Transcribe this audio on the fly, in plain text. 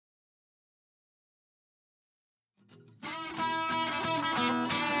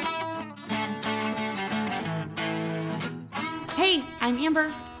Hey, I'm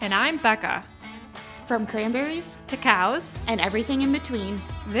Amber. And I'm Becca. From cranberries to cows and everything in between,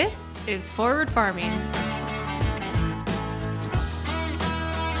 this is Forward Farming.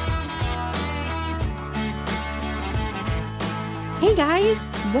 Hey guys,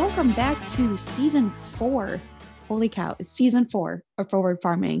 welcome back to season 4. Holy cow, it's season 4 of Forward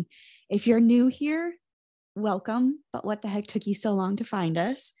Farming. If you're new here, welcome, but what the heck took you so long to find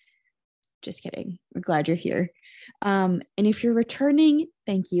us? Just kidding. We're glad you're here. And if you're returning,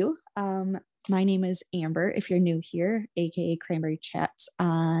 thank you. My name is Amber, if you're new here, aka Cranberry Chats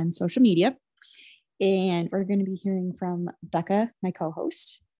on social media. And we're going to be hearing from Becca, my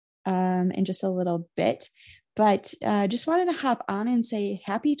co-host, in just a little bit. But just wanted to hop on and say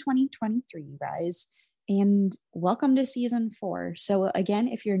happy 2023, you guys, and welcome to season 4. So again,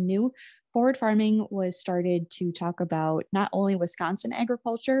 if you're new, Forward Farming was started to talk about not only Wisconsin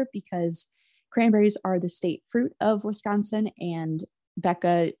agriculture, because cranberries are the state fruit of Wisconsin and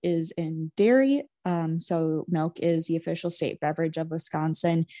Becca is in dairy. So milk is the official state beverage of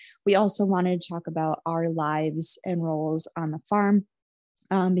Wisconsin. We also wanted to talk about our lives and roles on the farm.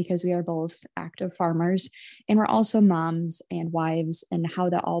 Because we are both active farmers and we're also moms and wives, and how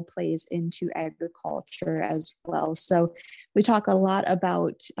that all plays into agriculture as well. So we talk a lot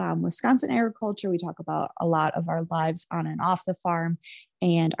about Wisconsin agriculture. We talk about a lot of our lives on and off the farm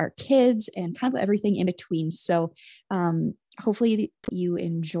and our kids and kind of everything in between. So hopefully you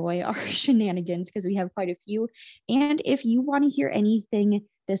enjoy our shenanigans, because we have quite a few. And if you want to hear anything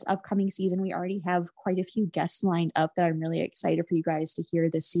this upcoming season, we already have quite a few guests lined up that I'm really excited for you guys to hear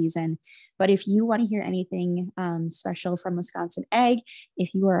this season. But if you want to hear anything special from Wisconsin Ag,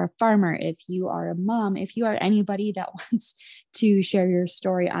 if you are a farmer, if you are a mom, if you are anybody that wants to share your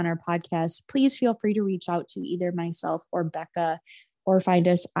story on our podcast, please feel free to reach out to either myself or Becca, or find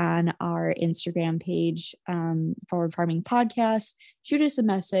us on our Instagram page, Forward Farming Podcast. Shoot us a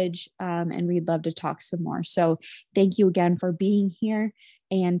message, and we'd love to talk some more. So thank you again for being here.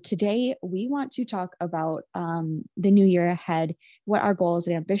 And today we want to talk about the new year ahead, what our goals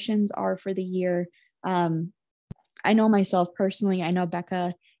and ambitions are for the year. I know myself personally, I know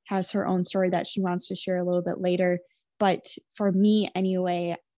Becca has her own story that she wants to share a little bit later. But for me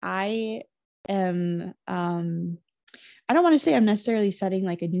anyway, I am... I don't want to say I'm necessarily setting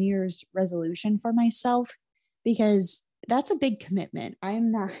like a New Year's resolution for myself, because that's a big commitment.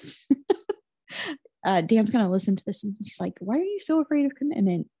 I'm not. Dan's going to listen to this and he's like, why are you so afraid of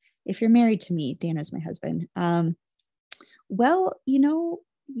commitment? If you're married to me, Dan is my husband. Well,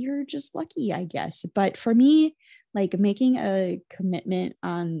 you're just lucky, I guess. But for me, like making a commitment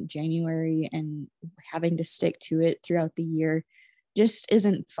on January and having to stick to it throughout the year just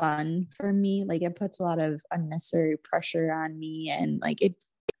isn't fun for me. Like it puts a lot of unnecessary pressure on me, and like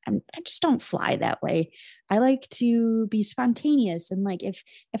I just don't fly that way. I like to be spontaneous, and like if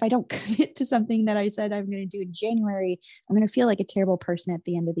I don't commit to something that I said I'm going to do in January, I'm going to feel like a terrible person at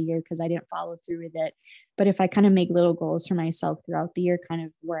the end of the year because I didn't follow through with it. But if I kind of make little goals for myself throughout the year, kind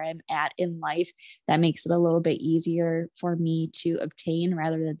of where I'm at in life, that makes it a little bit easier for me to obtain,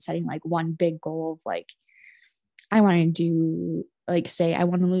 rather than setting like one big goal of like, I want to do, like, say I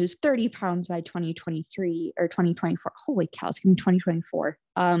want to lose 30 pounds by 2023 or 2024. Holy cow, it's going to be 2024.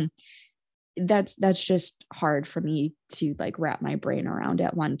 That's just hard for me to like wrap my brain around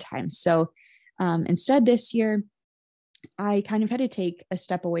at one time. So instead this year, I kind of had to take a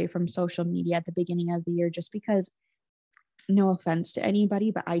step away from social media at the beginning of the year, just because, no offense to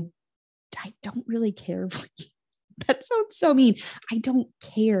anybody, but I don't really care. That sounds so mean. I don't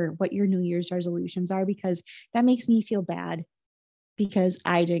care what your New Year's resolutions are, because that makes me feel bad because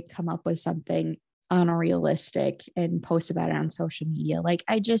I didn't come up with something unrealistic and post about it on social media. Like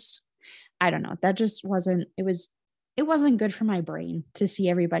I don't know. That just wasn't, it wasn't good for my brain to see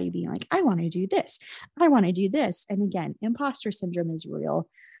everybody being like, I want to do this. I want to do this. And again, imposter syndrome is real,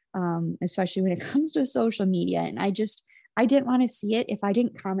 especially when it comes to social media. And I didn't want to see it. If I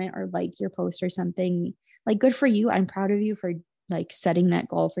didn't comment or like your post or something, like, good for you. I'm proud of you for like setting that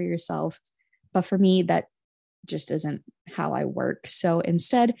goal for yourself. But for me, that just isn't how I work. So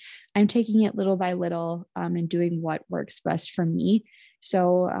instead, I'm taking it little by little, and doing what works best for me.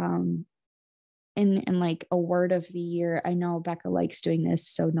 So in like a word of the year, I know Becca likes doing this,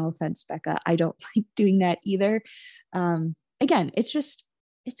 so no offense, Becca, I don't like doing that either. Again, it's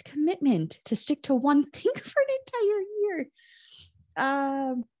commitment to stick to one thing for an entire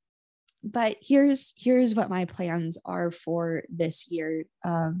year. But here's what my plans are for this year,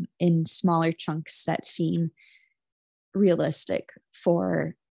 in smaller chunks that seem realistic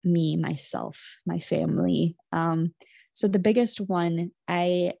for me, myself, my family. So the biggest one,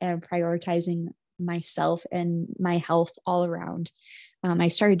 I am prioritizing myself and my health all around. I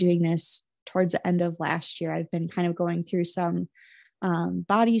started doing this towards the end of last year. I've been kind of going through some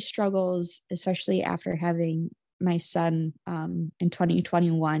body struggles, especially after having my son in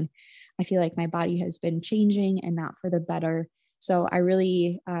 2021. I feel like my body has been changing and not for the better. So I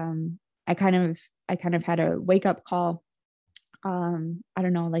really, I kind of had a wake up call. I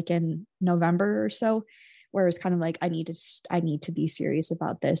don't know, like in November or so, where it was kind of like, I need to be serious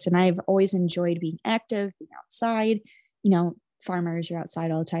about this. And I've always enjoyed being active, being outside, farmers, you're outside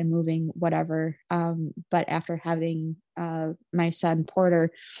all the time, moving, whatever. But after having my son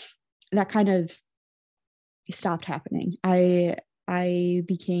Porter, that kind of stopped happening. I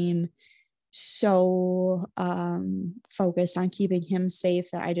became so focused on keeping him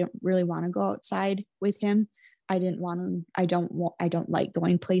safe that I didn't really want to go outside with him. I don't like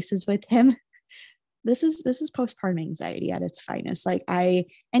going places with him. This is postpartum anxiety at its finest. And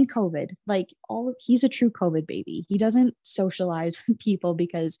COVID, he's a true COVID baby. He doesn't socialize with people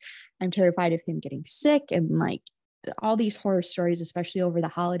because I'm terrified of him getting sick, and all these horror stories, especially over the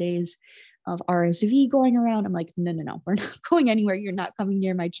holidays, of RSV going around. I'm like, no, we're not going anywhere. You're not coming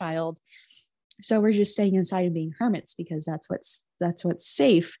near my child. So we're just staying inside and being hermits because that's what's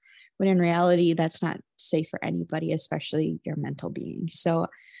safe. When in reality, that's not safe for anybody, especially your mental being. So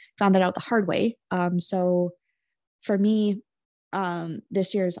found that out the hard way. So for me,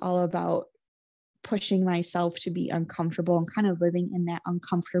 this year is all about pushing myself to be uncomfortable and kind of living in that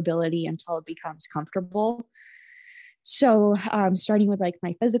uncomfortability until it becomes comfortable. So starting with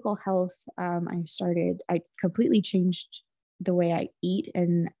my physical health, I completely changed the way I eat.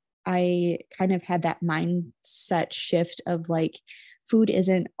 And I kind of had that mindset shift of food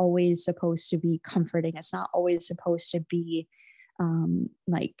isn't always supposed to be comforting. It's not always supposed to be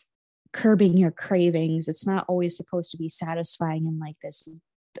curbing your cravings. It's not always supposed to be satisfying in this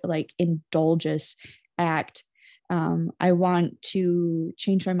indulgence act. I want to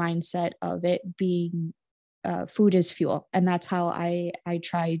change my mindset of it being food is fuel. And that's how I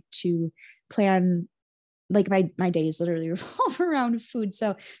try to plan. My days literally revolve around food.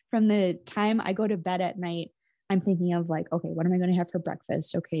 So from the time I go to bed at night, I'm thinking of okay, what am I going to have for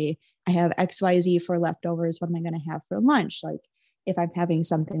breakfast? Okay, I have XYZ for leftovers. What am I going to have for lunch? If I'm having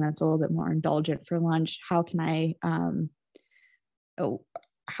something that's a little bit more indulgent for lunch, how can I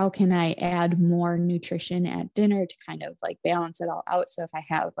add more nutrition at dinner to kind of balance it all out? So if I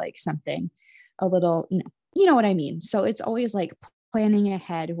have something a little, you know what I mean? So it's always planning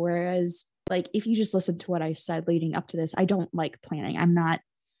ahead. Whereas if you just listen to what I said leading up to this, I don't like planning. I'm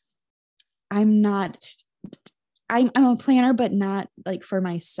a planner, but not for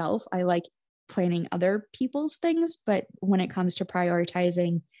myself. I like planning other people's things, but when it comes to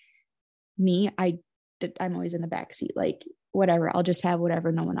prioritizing me, I'm always in the back seat. Whatever, I'll just have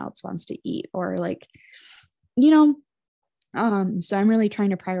whatever no one else wants to eat, or so I'm really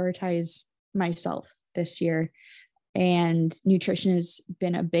trying to prioritize myself this year, and nutrition has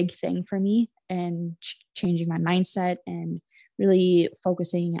been a big thing for me, and changing my mindset and really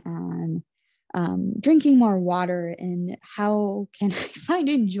focusing on drinking more water, and how can I find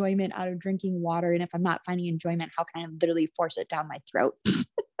enjoyment out of drinking water? And if I'm not finding enjoyment, how can I literally force it down my throat?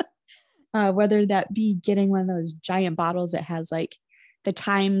 Whether that be getting one of those giant bottles that has the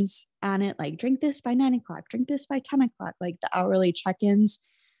times on it, drink this by 9 o'clock, drink this by 10 o'clock, the hourly check-ins,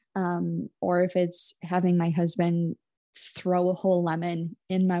 or if it's having my husband throw a whole lemon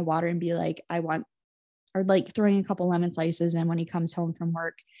in my water and be or throwing a couple lemon slices, and when he comes home from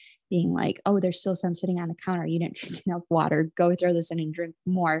work being oh, there's still some sitting on the counter, you didn't drink enough water, go throw this in and drink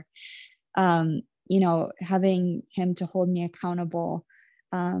more. Having him to hold me accountable,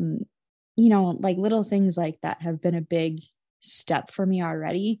 little things like that have been a big step for me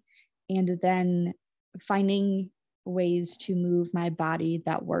already. And then finding ways to move my body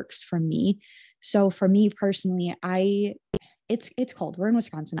that works for me. So for me personally, it's cold. We're in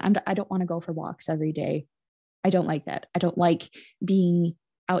Wisconsin. I don't want to go for walks every day. I don't like that. I don't like being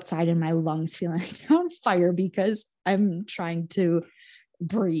outside and my lungs feeling like they're on fire because I'm trying to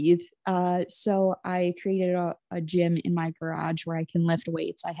breathe. So I created a gym in my garage where I can lift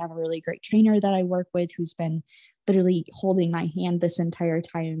weights. I have a really great trainer that I work with who's been literally holding my hand this entire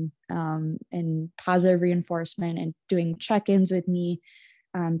time, and positive reinforcement and doing check-ins with me,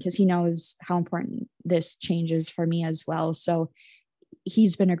 because he knows how important this change is for me as well. So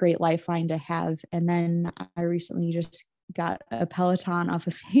he's been a great lifeline to have. And then I recently just got a Peloton off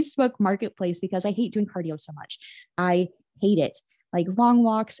of Facebook Marketplace because I hate doing cardio so much. I hate it. Long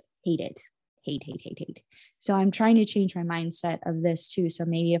walks, hate it. Hate. So I'm trying to change my mindset of this too. So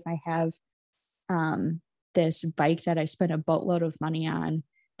maybe if I have this bike that I spent a boatload of money on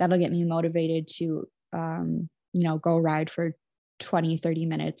that'll get me motivated to, go ride for 20, 30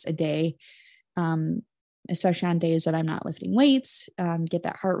 minutes a day, especially on days that I'm not lifting weights, get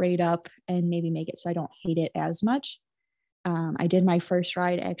that heart rate up and maybe make it so I don't hate it as much. I did my first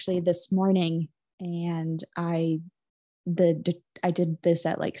ride actually this morning, and I did this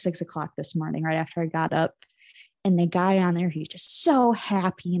at like 6:00 this morning, right after I got up. And the guy on there, he's just so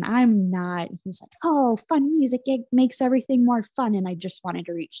happy, and I'm not. He's like, "Oh, fun music, it makes everything more fun." And I just wanted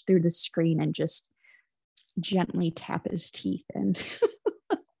to reach through the screen and just gently tap his teeth. And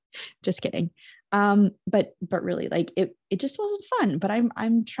just kidding. But really, like it just wasn't fun. But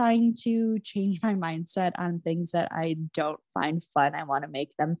I'm trying to change my mindset on things that I don't find fun. I want to make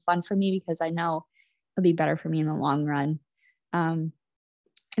them fun for me because I know it'll be better for me in the long run.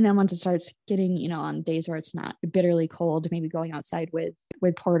 And then once it starts getting, on days where it's not bitterly cold, maybe going outside with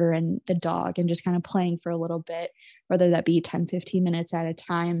Porter and the dog and just kind of playing for a little bit, whether that be 10, 15 minutes at a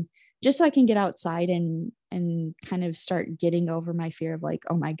time, just so I can get outside and kind of start getting over my fear of like,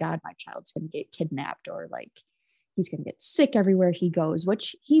 oh my God, my child's going to get kidnapped, or like he's going to get sick everywhere he goes,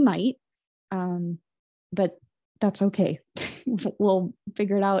 which he might. But that's okay. We'll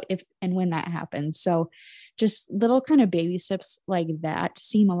figure it out if and when that happens. So just little kind of baby steps like that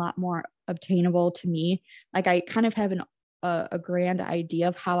seem a lot more obtainable to me. Like I kind of have a grand idea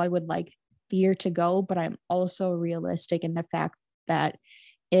of how I would like the year to go, but I'm also realistic in the fact that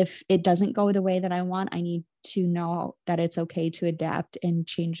if it doesn't go the way that I want, I need to know that it's okay to adapt and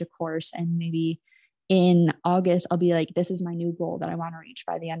change the course. And maybe in August, I'll be like, this is my new goal that I want to reach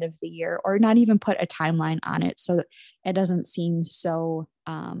by the end of the year, or not even put a timeline on it. So it doesn't seem so,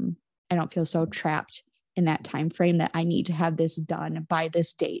 I don't feel so trapped in that time frame that I need to have this done by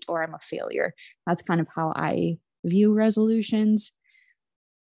this date or I'm a failure. That's kind of how I view resolutions.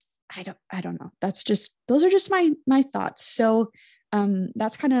 I don't know. Those are just my thoughts. So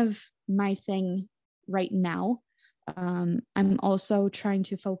that's kind of my thing right now. I'm also trying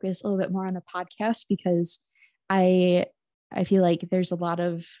to focus a little bit more on the podcast because I feel like there's a lot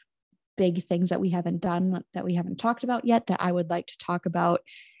of big things that we haven't done, that we haven't talked about yet, that I would like to talk about,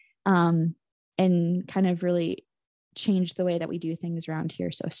 and kind of really change the way that we do things around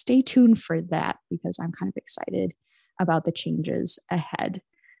here. So stay tuned for that because I'm kind of excited about the changes ahead.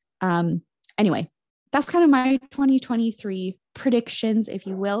 Anyway, that's kind of my 2023 predictions, if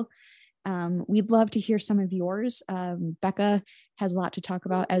you will. We'd love to hear some of yours. Becca has a lot to talk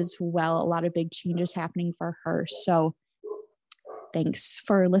about as well, a lot of big changes happening for her. So thanks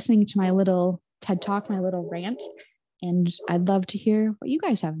for listening to my little TED Talk, my little rant, and I'd love to hear what you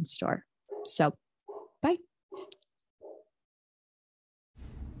guys have in store. So bye.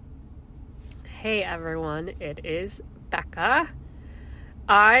 Hey everyone, it is Becca.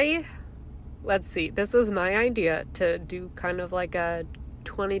 Let's see, this was my idea to do kind of like a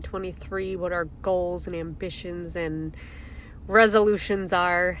 2023, what our goals and ambitions and resolutions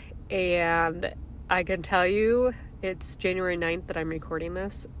are, and I can tell you it's January 9th that I'm recording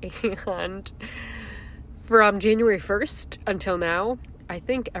this, and from January 1st until now, I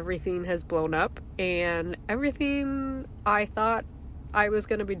think everything has blown up, and everything I thought I was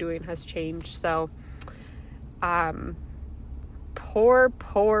going to be doing has changed. So poor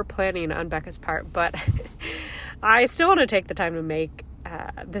planning on Becca's part, but I still want to take the time to make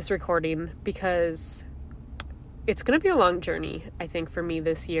this recording because it's going to be a long journey, I think, for me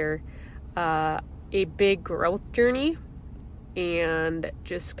this year. A big growth journey and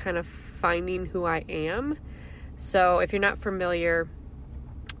just kind of finding who I am. So if you're not familiar,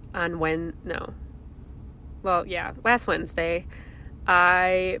 last Wednesday,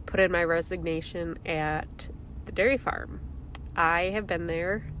 I put in my resignation at the dairy farm. I have been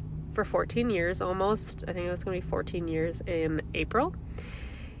there for 14 years almost. I think it was going to be 14 years in April.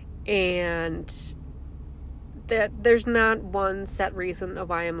 And there's not one set reason of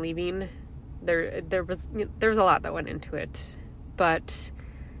why I'm leaving. There was a lot that went into it, but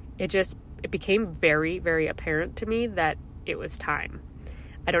it became very, very apparent to me that it was time.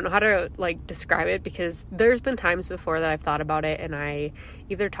 I don't know how to describe it because there's been times before that I've thought about it and I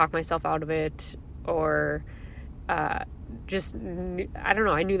either talk myself out of it or I don't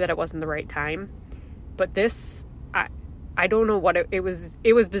know. I knew that it wasn't the right time, but this, I don't know what it was.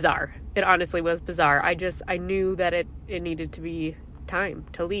 It was bizarre. It honestly was bizarre. I knew that it needed to be time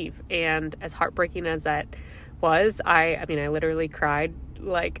to leave. And as heartbreaking as that was, I literally cried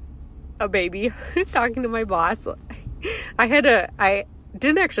like a baby talking to my boss. I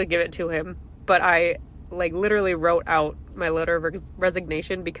didn't actually give it to him, but I literally wrote out my letter of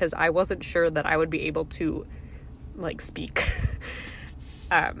resignation because I wasn't sure that I would be able to speak.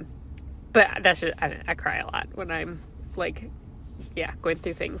 But that's just, I cry a lot when I'm going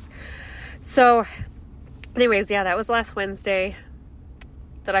through things. So anyways, that was last Wednesday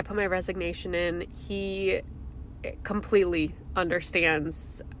that I put my resignation in. He completely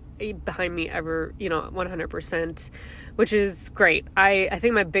understands behind me 100%, which is great. I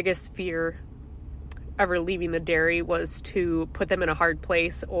think my biggest fear ever leaving the dairy was to put them in a hard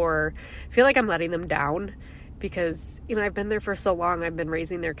place or feel like I'm letting them down, because I've been there for so long. I've been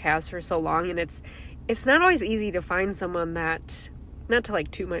raising their calves for so long, and it's not always easy to find someone that, not to like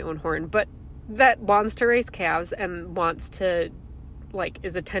toot my own horn, but that wants to raise calves and wants to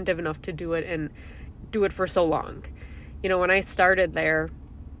is attentive enough to do it and do it for so long. When I started there,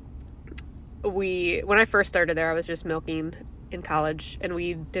 when I first started there, I was just milking in college, and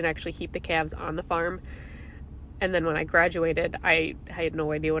we didn't actually keep the calves on the farm. And then when I graduated, I had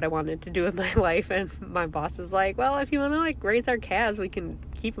no idea what I wanted to do with my life. And my boss is like, well, if you want to raise our calves, we can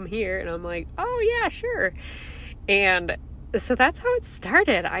keep them here. And I'm like, oh yeah, sure. And so that's how it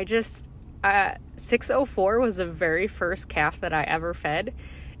started. 604 was the very first calf that I ever fed.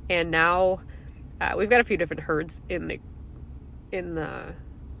 And now we've got a few different herds in the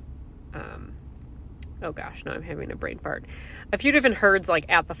oh gosh, now I'm having a brain fart. A few different herds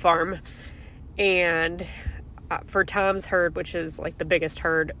at the farm. And for Tom's herd, which is the biggest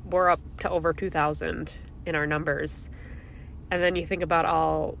herd, we're up to over 2,000 in our numbers. And then you think about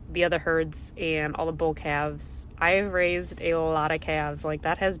all the other herds and all the bull calves. I've raised a lot of calves.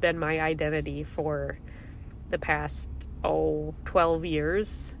 That has been my identity for the past 12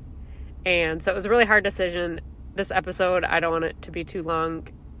 years. And so it was a really hard decision. This episode, I don't want it to be too long,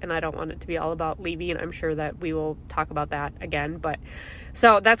 and I don't want it to be all about leaving. I'm sure that we will talk about that again. But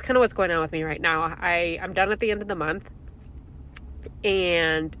so that's kind of what's going on with me right now. I'm done at the end of the month.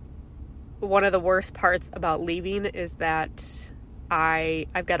 And one of the worst parts about leaving is that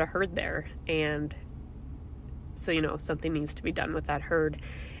I've got a herd there. And so, something needs to be done with that herd.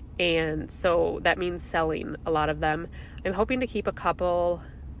 And so that means selling a lot of them. I'm hoping to keep a couple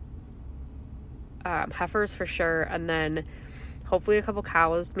heifers for sure, and then hopefully a couple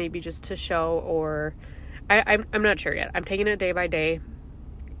cows, maybe just to show, or I'm not sure yet. I'm taking it day by day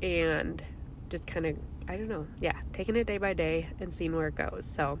and just kind of, taking it day by day and seeing where it goes.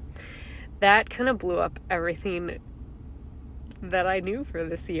 So that kind of blew up everything that I knew for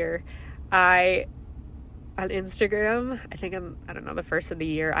this year. On Instagram, the first of the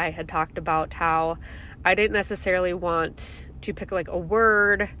year, I had talked about how I didn't necessarily want to pick a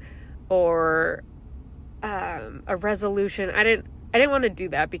word or a resolution. I didn't want to do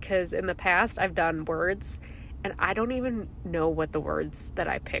that, because in the past I've done words and I don't even know what the words that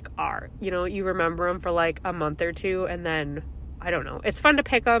I pick are. You remember them for a month or two, and then I don't know. It's fun to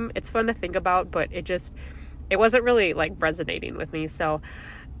pick them. It's fun to think about, but it wasn't really resonating with me. So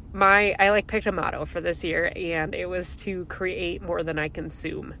I picked a motto for this year, and it was to create more than I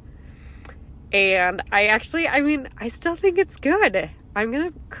consume. And I still think it's good. I'm going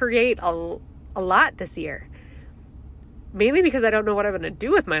to create a lot this year, mainly because I don't know what I'm going to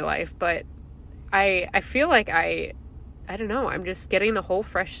do with my life, but I feel like I don't know, I'm just getting a whole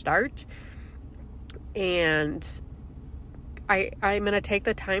fresh start, and I'm going to take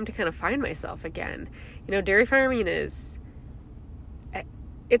the time to kind of find myself again. Dairy farming it's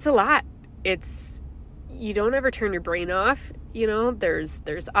a lot. You don't ever turn your brain off.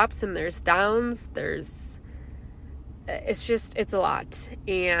 There's ups and there's downs. It's a lot.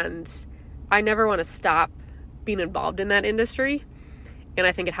 And I never want to stop being involved in that industry. And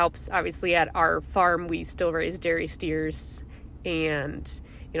I think it helps, obviously, at our farm, we still raise dairy steers, and,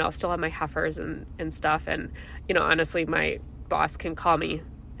 I'll still have my heifers and stuff. And, honestly, my boss can call me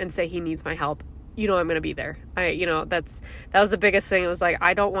and say he needs my help. I'm going to be there. That was the biggest thing. It was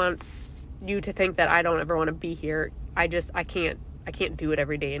I don't want you to think that I don't ever want to be here. I can't do it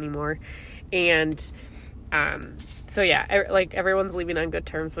every day anymore. And, so yeah, everyone's leaving on good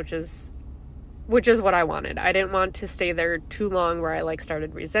terms, which is what I wanted. I didn't want to stay there too long where I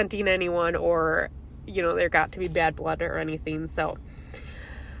started resenting anyone, or, there got to be bad blood or anything. So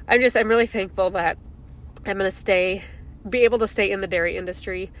I'm really thankful that I'm going to be able to stay in the dairy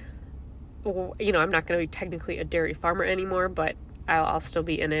industry. I'm not going to be technically a dairy farmer anymore, but I'll still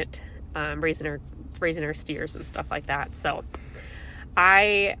be in it, raising our steers and stuff like that. So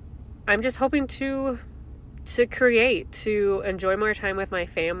I'm just hoping to create, to enjoy more time with my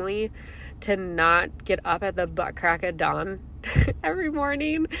family, to not get up at the butt crack of dawn every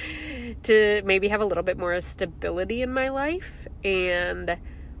morning, to maybe have a little bit more stability in my life. And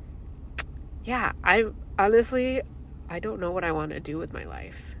yeah, I don't know what I want to do with my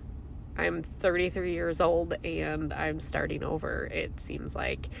life. I'm 33 years old and I'm starting over. It seems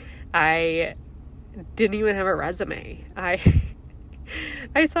like I didn't even have a resume.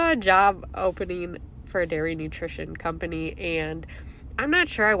 I saw a job opening for a dairy nutrition company, and I'm not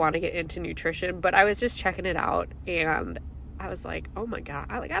sure I want to get into nutrition, but I was just checking it out, and I was like, oh my God,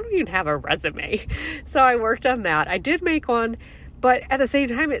 I don't even have a resume. So I worked on that. I did make one, but at the same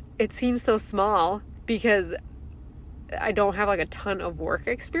time, it seems so small because I don't have like a ton of work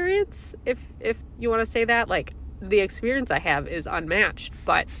experience, if you want to say that. Like, the experience I have is unmatched,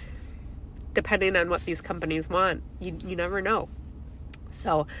 but depending on what these companies want, you never know.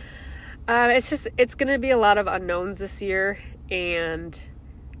 So it's going to be a lot of unknowns this year, and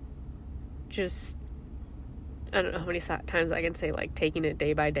just, I don't know how many times I can say, like, taking it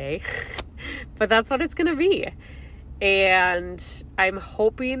day by day, but that's what it's going to be. And I'm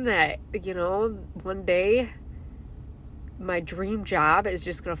hoping that, one day my dream job is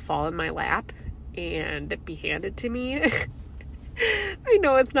just going to fall in my lap and be handed to me. I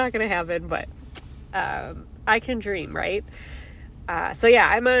know it's not going to happen, but I can dream, right? So yeah,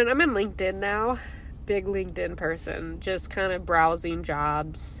 I'm on LinkedIn now. Big LinkedIn person, just kind of browsing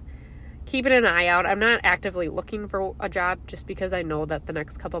jobs, keeping an eye out. I'm not actively looking for a job just because I know that the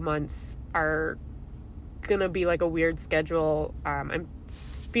next couple months are gonna be like a weird schedule. I'm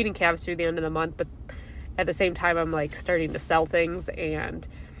feeding calves through the end of the month, but at the same time, I'm like starting to sell things and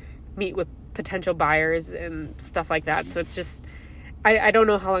meet with potential buyers and stuff like that. So it's just, I don't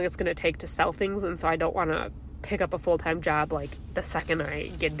know how long it's going to take to sell things. And so I don't want to pick up a full-time job like the second I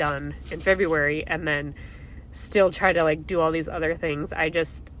get done in February and then still try to like do all these other things. I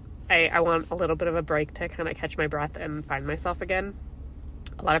want a little bit of a break to kind of catch my breath and find myself again.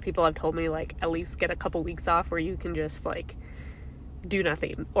 A lot of people have told me, like, at least get a couple weeks off where you can just like do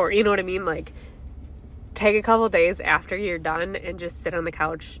nothing, or you know what I mean? Like, take a couple days after you're done and just sit on the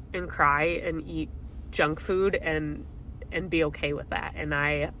couch and cry and eat junk food and be okay with that. And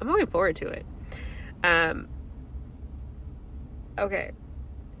I'm looking forward to it. Okay.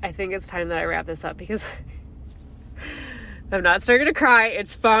 I think it's time that I wrap this up because I'm not starting to cry.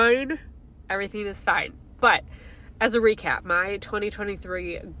 It's fine. Everything is fine. But as a recap, my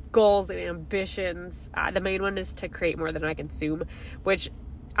 2023 goals and ambitions, the main one is to create more than I consume, which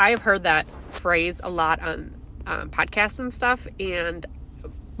I have heard that phrase a lot on podcasts and stuff, and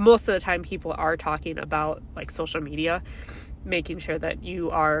most of the time people are talking about like social media, making sure that you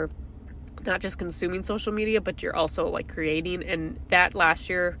are not just consuming social media, but you're also like creating. And that last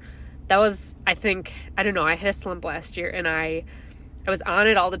year, that was, I think, I don't know, I hit a slump last year and I was on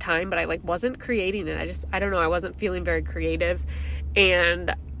it all the time, but I like wasn't creating it. I don't know, I wasn't feeling very creative,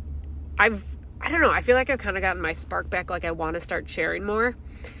 and I don't know, I feel like I've kind of gotten my spark back. Like, I want to start sharing more.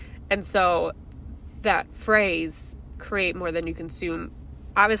 And so that phrase, create more than you consume,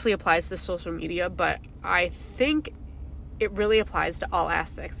 obviously applies to social media, but I think it really applies to all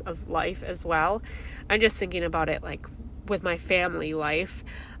aspects of life as well. I'm just thinking about it like with my family life.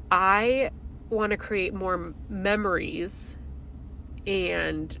 I want to create more memories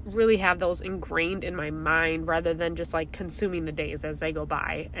and really have those ingrained in my mind rather than just like consuming the days as they go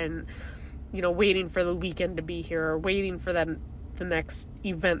by and, waiting for the weekend to be here or waiting for the next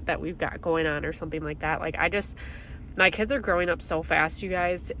event that we've got going on or something like that. Like, my kids are growing up so fast, you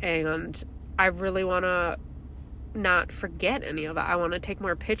guys, and I really want to not forget any of it. I want to take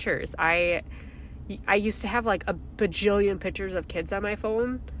more pictures. I used to have like a bajillion pictures of kids on my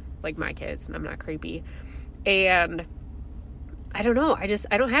phone, like my kids, and I'm not creepy. And I don't know, I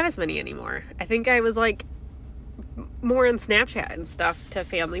don't have as many anymore. I think I was like more on Snapchat and stuff to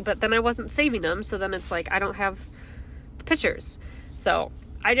family, but then I wasn't saving them. So then it's like, I don't have the pictures. So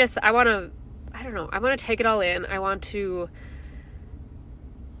I want to take it all in. I want to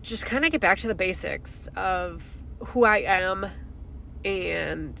just kind of get back to the basics of who I am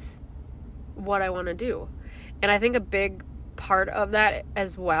and what I want to do. And I think a big part of that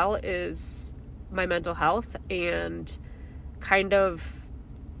as well is my mental health and kind of,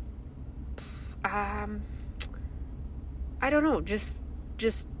 I don't know, just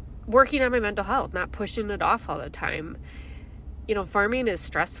working on my mental health, not pushing it off all the time. Farming is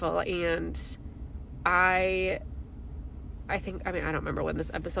stressful, and I think, I don't remember when this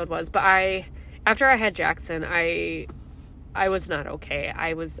episode was, but after I had Jackson, I was not okay.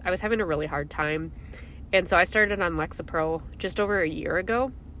 I was having a really hard time. And so I started on Lexapro just over a year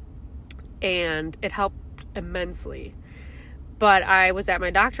ago, and it helped immensely. But I was at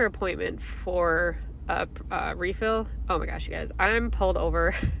my doctor appointment for a refill. Oh my gosh, you guys, I'm pulled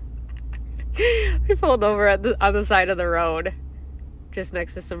over. I pulled over on the side of the road just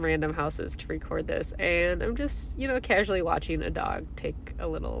next to some random houses to record this, and I'm just, casually watching a dog take a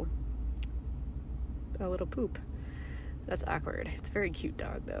little poop. That's awkward. It's a very cute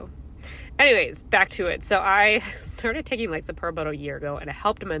dog though. anyways, back to it. So I started taking Lexapro about a year ago, and it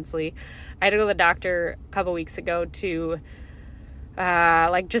helped immensely. I had to go to the doctor a couple weeks ago to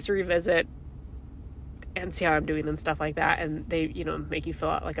just revisit and see how I'm doing and stuff like that. And they, make you fill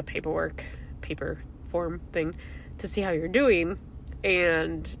out like a paper form thing to see how you're doing.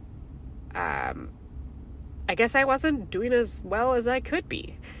 And I guess I wasn't doing as well as I could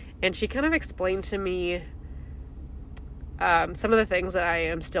be. And she kind of explained to me some of the things that I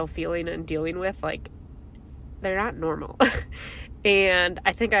am still feeling and dealing with, like, they're not normal. And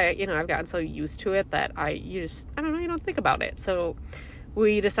I think I've gotten so used to it that you don't think about it. So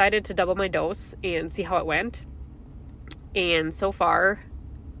we decided to double my dose and see how it went. And so far,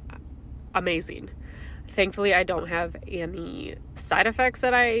 amazing. Thankfully, I don't have any side effects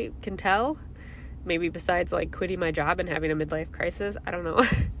that I can tell. Maybe besides like quitting my job and having a midlife crisis. I don't know.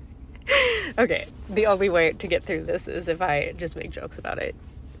 Okay, the only way to get through this is if I just make jokes about it,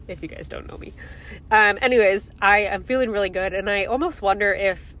 if you guys don't know me. Anyways, I am feeling really good, and I almost wonder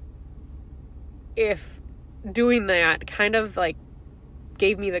if doing that kind of like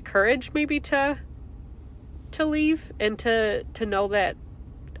gave me the courage maybe to leave and to know that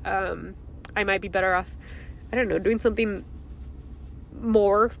I might be better off, I don't know, doing something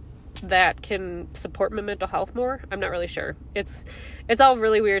more that can support my mental health more. I'm not really sure. It's all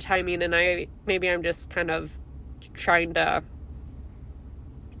really weird timing, and I'm just kind of trying to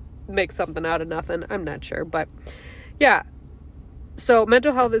make something out of nothing. I'm not sure, but yeah. So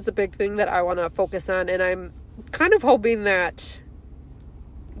mental health is a big thing that I want to focus on, and I'm kind of hoping that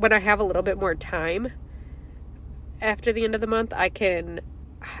when I have a little bit more time after the end of the month,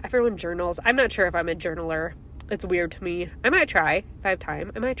 everyone journals. I'm not sure if I'm a journaler. It's weird to me. I might try. If I have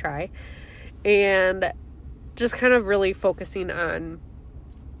time, I might try. And just kind of really focusing on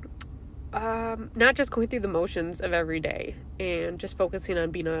not just going through the motions of every day, and just focusing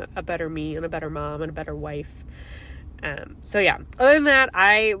on being a better me and a better mom and a better wife. So yeah, other than that,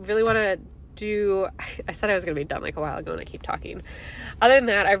 I really want to I said I was going to be done like a while ago, and I keep talking. Other than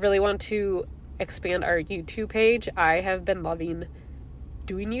that, I really want to expand our YouTube page. I have been loving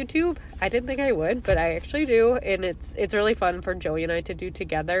doing YouTube. I didn't think I would, but I actually do, and it's really fun for Joey and I to do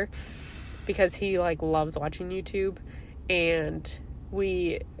together, because he like loves watching YouTube, and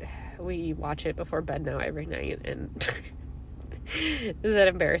we watch it before bed now every night. And is that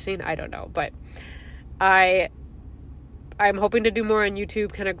embarrassing? I don't know, but I'm hoping to do more on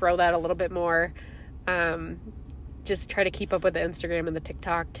YouTube, kind of grow that a little bit more. Just try to keep up with the Instagram and the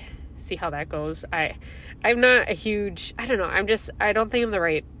TikTok, see how that goes. I'm not a huge, I don't know, I don't think I'm the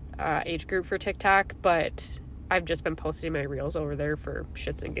right age group for TikTok, but I've just been posting my reels over there for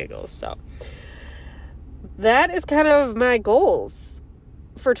shits and giggles. So that is kind of my goals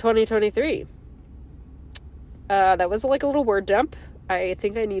for 2023. That was like a little word dump. I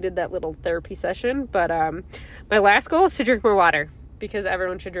think I needed that little therapy session, but my last goal is to drink more water, because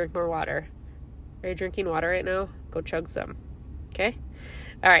everyone should drink more water. Are you drinking water right now? Go chug some. Okay?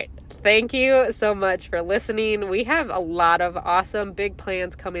 All right. Thank you so much for listening. We have a lot of awesome big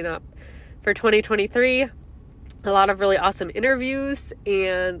plans coming up for 2023. A lot of really awesome interviews,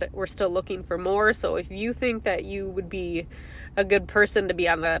 and we're still looking for more. So if you think that you would be a good person to be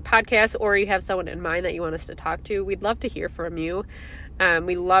on the podcast, or you have someone in mind that you want us to talk to, we'd love to hear from you.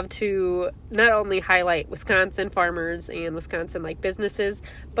 We love to not only highlight Wisconsin farmers and Wisconsin like businesses,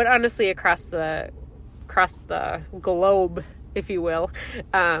 but honestly across the globe, if you will,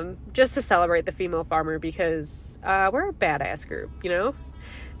 just to celebrate the female farmer, because we're a badass group, you know?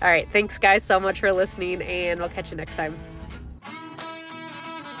 All right. Thanks, guys, so much for listening, and we'll catch you next time.